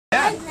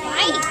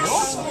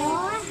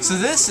So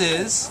this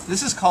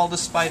is called a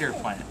spider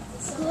plant.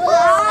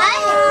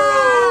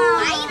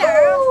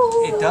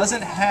 It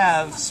doesn't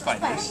have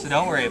spiders, so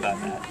don't worry about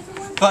that.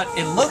 But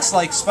it looks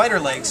like spider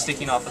legs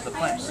sticking off of the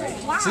plant,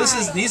 right? So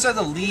these are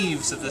the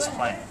leaves of this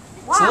plant.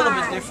 It's a little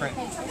bit different.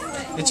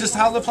 It's just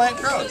how the plant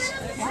grows.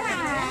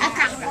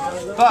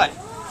 But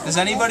does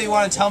anybody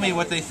want to tell me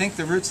what they think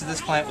the roots of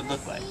this plant would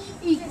look like?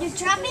 You're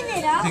chopping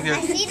it up. Think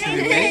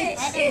they're big?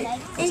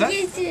 What's that?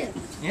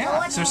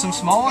 Yeah, so there's some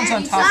small ones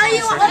on top of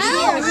this.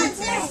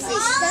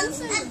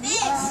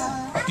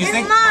 Do you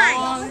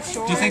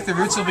think the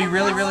roots will be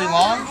really, really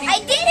long? I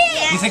did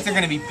it! Do you think they're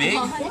going to be big?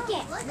 I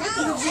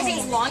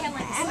think long and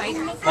like a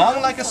spider.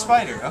 Long like a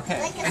spider,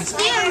 okay. I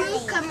see a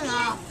root coming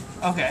off.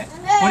 Okay.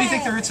 What do you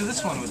think the roots of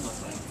this one would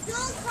look like?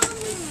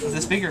 Of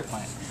this bigger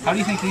plant? How do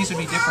you think these would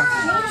be different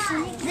from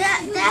those?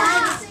 That's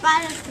like a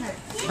spider plant.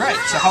 Right,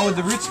 so how would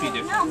the roots be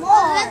different?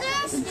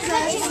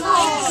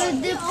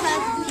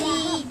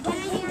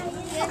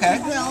 Okay.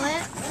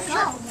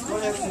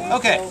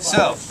 Okay,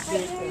 so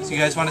you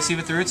guys want to see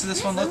what the roots of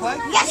this one look like?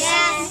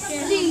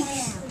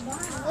 Yes!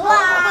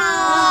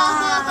 Wow!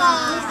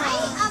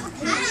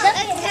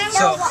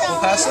 So we'll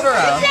pass it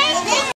around.